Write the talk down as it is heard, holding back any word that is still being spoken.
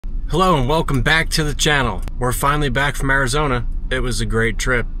Hello and welcome back to the channel. We're finally back from Arizona. It was a great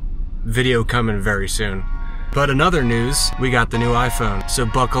trip. Video coming very soon. But in other news, we got the new iPhone. So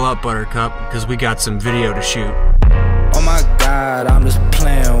buckle up, Buttercup, because we got some video to shoot. Oh my God, I'm just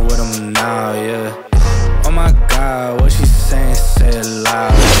playing with them now, yeah. Oh my God, what she saying, say it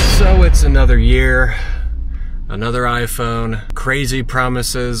loud. So it's another year, another iPhone, crazy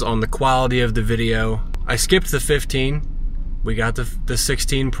promises on the quality of the video. I skipped the 15. We got the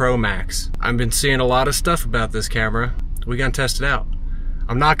 16 Pro Max. I've been seeing a lot of stuff about this camera. We're gonna test it out.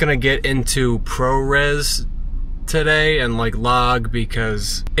 I'm not gonna get into ProRes today and like log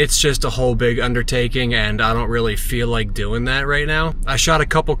because it's just a whole big undertaking and I don't really feel like doing that right now. I shot a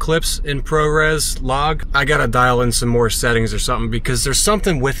couple clips in ProRes log. I gotta dial in some more settings or something because there's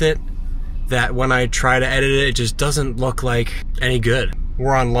something with it that when I try to edit it, it just doesn't look like any good.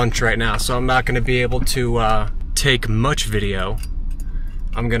 We're on lunch right now, so I'm not gonna be able to take much video.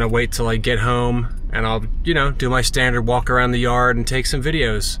 I'm gonna wait till I get home and I'll, you know, do my standard walk around the yard and take some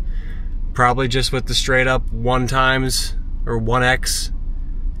videos. Probably just with the straight up 1x or 1x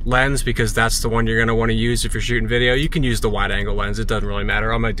lens because that's the one you're gonna wanna use if you're shooting video. You can use the wide angle lens, it doesn't really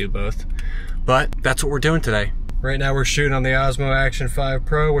matter. I might do both. But that's what we're doing today. Right now we're shooting on the Osmo Action 5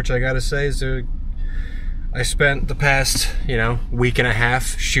 Pro, which I gotta say is I spent the past, you know, week and a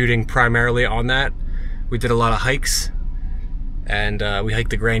half shooting primarily on that. We did a lot of hikes, and we hiked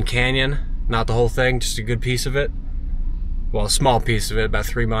the Grand Canyon. Not the whole thing, just a good piece of it. Well, a small piece of it, about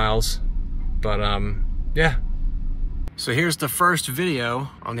 3 miles. But yeah. So here's the first video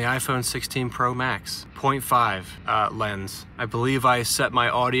on the iPhone 16 Pro Max, 0.5 lens. I believe I set my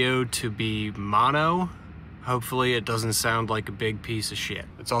audio to be mono. Hopefully it doesn't sound like a big piece of shit.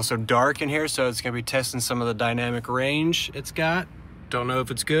 It's also dark in here, so it's gonna be testing some of the dynamic range it's got. Don't know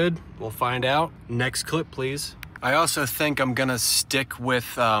if it's good. We'll find out. Next clip, please. I also think I'm gonna stick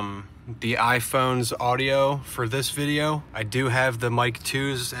with the iPhone's audio for this video. I do have the mic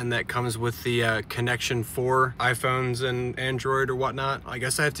 2s, and that comes with the connection for iPhones and Android or whatnot. I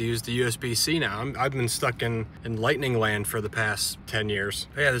guess I have to use the USB-C now. I've been stuck in lightning land for the past 10 years.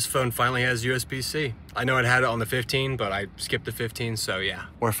 But yeah, this phone finally has USB-C. I know it had it on the 15, but I skipped the 15, so yeah.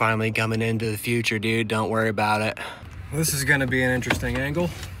 We're finally coming into the future, dude. Don't worry about it. This is gonna be an interesting angle.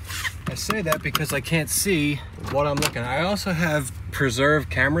 I say that because I can't see what I'm looking at. I also have preserve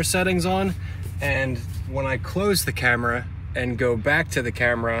camera settings on, and when I close the camera and go back to the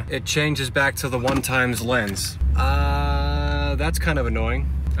camera, it changes back to the 1x lens. That's kind of annoying.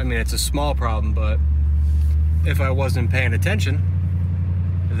 I mean, it's a small problem, but if I wasn't paying attention,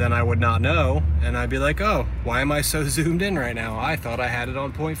 then I would not know, and I'd be like, oh, why am I so zoomed in right now? I thought I had it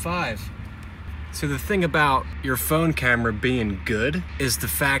on 0.5. So the thing about your phone camera being good is the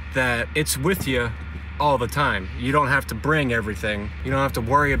fact that it's with you all the time. You don't have to bring everything. You don't have to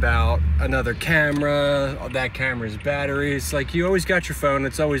worry about another camera, that camera's battery. It's like you always got your phone,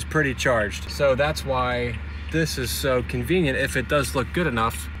 it's always pretty charged. So that's why this is so convenient if it does look good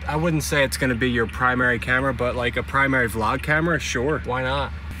enough. I wouldn't say it's gonna be your primary camera, but like a primary vlog camera, sure, why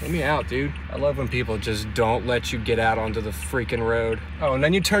not? Let me out, dude. I love when people just don't let you get out onto the freaking road. Oh, and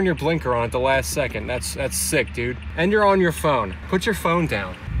then you turn your blinker on at the last second. That's sick, dude. And you're on your phone. Put your phone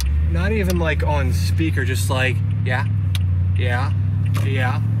down. Not even like on speaker, just like, yeah, yeah,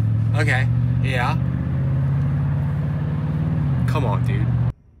 yeah, okay, yeah. Come on, dude.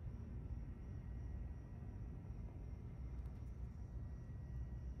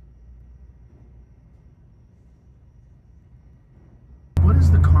 What is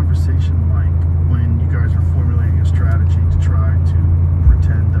the conversation like when you guys are formulating a strategy to try to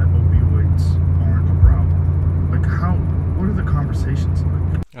pretend that opioids aren't a problem? Like what are the conversations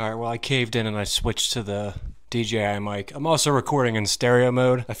like? All right, well, I caved in and I switched to the DJI mic. I'm also recording in stereo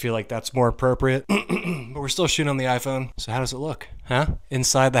mode. I feel like that's more appropriate, but we're still shooting on the iPhone. So how does it look, huh?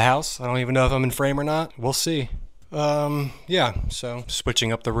 Inside the house? I don't even know if I'm in frame or not. We'll see. Yeah, so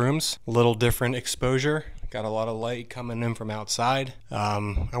switching up the rooms, a little different exposure. Got a lot of light coming in from outside.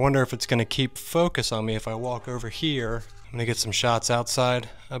 I wonder if it's gonna keep focus on me if I walk over here. I'm gonna get some shots outside,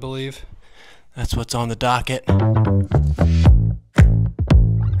 I believe. That's what's on the docket.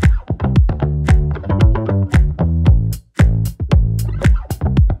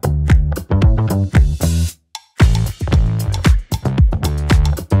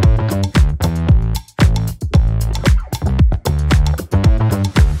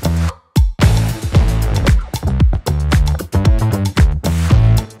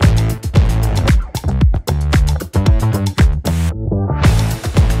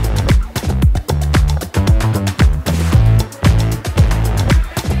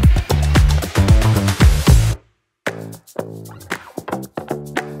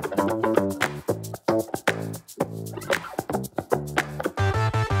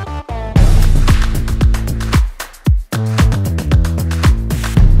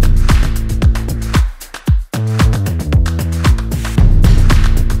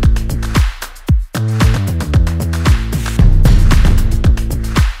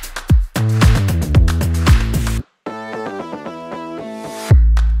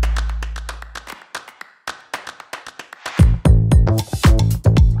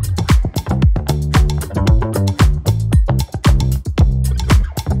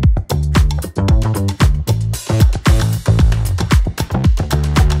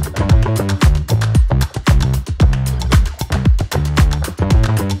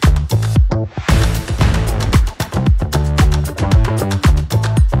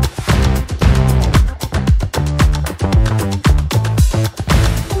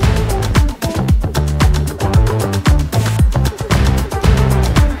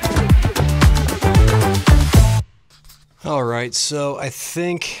 Alright, so I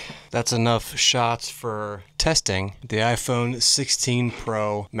think that's enough shots for testing the iPhone 16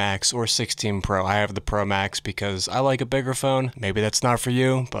 Pro Max or 16 Pro. I have the Pro Max because I like a bigger phone. Maybe that's not for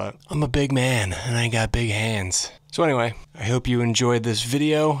you, but I'm a big man and I got big hands. So anyway, I hope you enjoyed this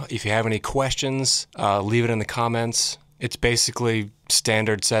video. If you have any questions, leave it in the comments. It's basically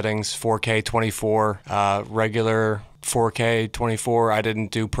standard settings, 4K 24, regular 4K 24. I didn't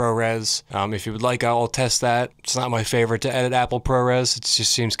do ProRes. If you would like, I'll test that. It's not my favorite to edit Apple ProRes. It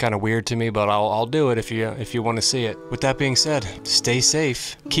just seems kind of weird to me, but I'll do it if you want to see it. With that being said, stay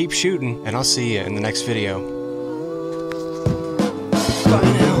safe, keep shooting, and I'll see you in the next video.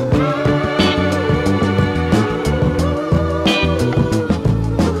 Bye.